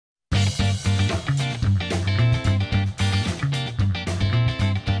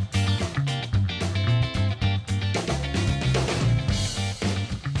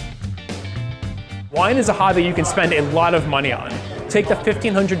Wine is a hobby you can spend a lot of money on. Take the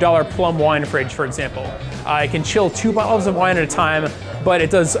 $1,500 Plum wine fridge, for example. It can chill 2 bottles of wine at a time, but it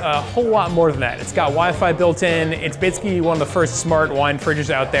does a whole lot more than that. It's got Wi-Fi built in. It's basically one of the first smart wine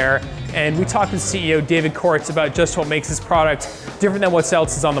fridges out there. And we talked with CEO David Kortz about just what makes this product different than what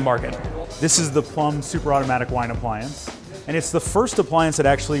else is on the market. This is the Plum super automatic wine appliance. And it's the first appliance that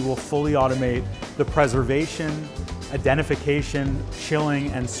actually will fully automate the preservation, identification, chilling,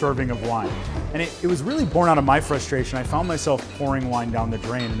 and serving of wine. And it was really born out of my frustration. I found myself pouring wine down the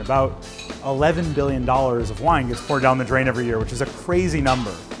drain, and about $11 billion of wine gets poured down the drain every year, which is a crazy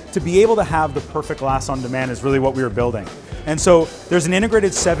number. To be able to have the perfect glass on demand is really what we were building. And so there's an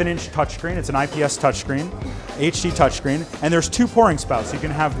integrated 7-inch touchscreen. It's an IPS touchscreen, HD touchscreen, and there's 2 pouring spouts. You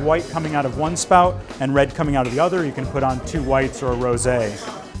can have white coming out of one spout and red coming out of the other. You can put on 2 whites or a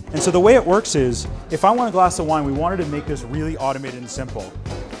rosé. And so the way it works is, if I want a glass of wine, we wanted to make this really automated and simple.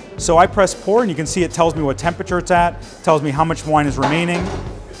 So I press pour, and you can see it tells me what temperature it's at, tells me how much wine is remaining.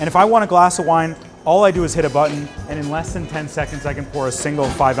 And if I want a glass of wine, all I do is hit a button, and in less than 10 seconds, I can pour a single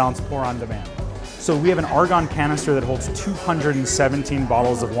 5-ounce pour on demand. So we have an argon canister that holds 217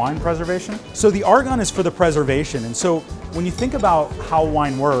 bottles of wine preservation. So the argon is for the preservation. And so when you think about how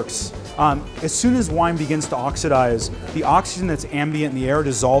wine works, as soon as wine begins to oxidize, the oxygen that's ambient in the air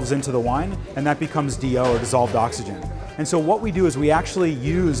dissolves into the wine, and that becomes DO, or dissolved oxygen. And so what we do is we actually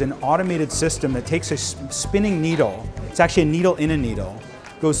use an automated system that takes a spinning needle, it's actually a needle in a needle,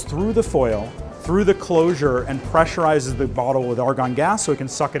 goes through the foil, through the closure, and pressurizes the bottle with argon gas so it can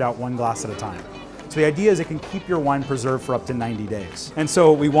suck it out 1 glass at a time. So the idea is it can keep your wine preserved for up to 90 days. And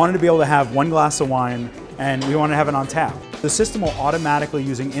so we wanted to be able to have 1 glass of wine, and we want to have it on tap. The system will automatically,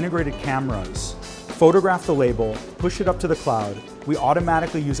 using integrated cameras, photograph the label, push it up to the cloud. We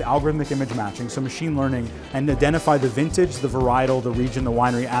automatically use algorithmic image matching, so machine learning, and identify the vintage, the varietal, the region, the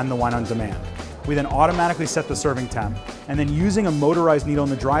winery, and the wine on demand. We then automatically set the serving temp, and then using a motorized needle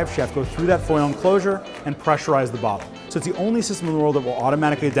in the drive shaft, go through that foil enclosure and pressurize the bottle. So it's the only system in the world that will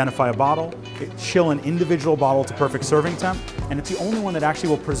automatically identify a bottle, chill an individual bottle to perfect serving temp, and it's the only one that actually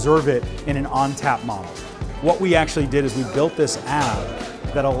will preserve it in an on-tap model. What we actually did is we built this app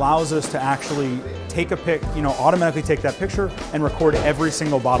that allows us to actually take a pic, automatically take that picture and record every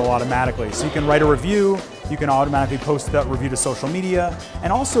single bottle automatically. So you can write a review, you can automatically post that review to social media,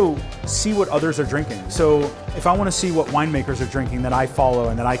 and also see what others are drinking. So if I want to see what winemakers are drinking that I follow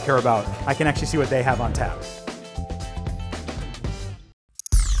and that I care about, I can actually see what they have on tap.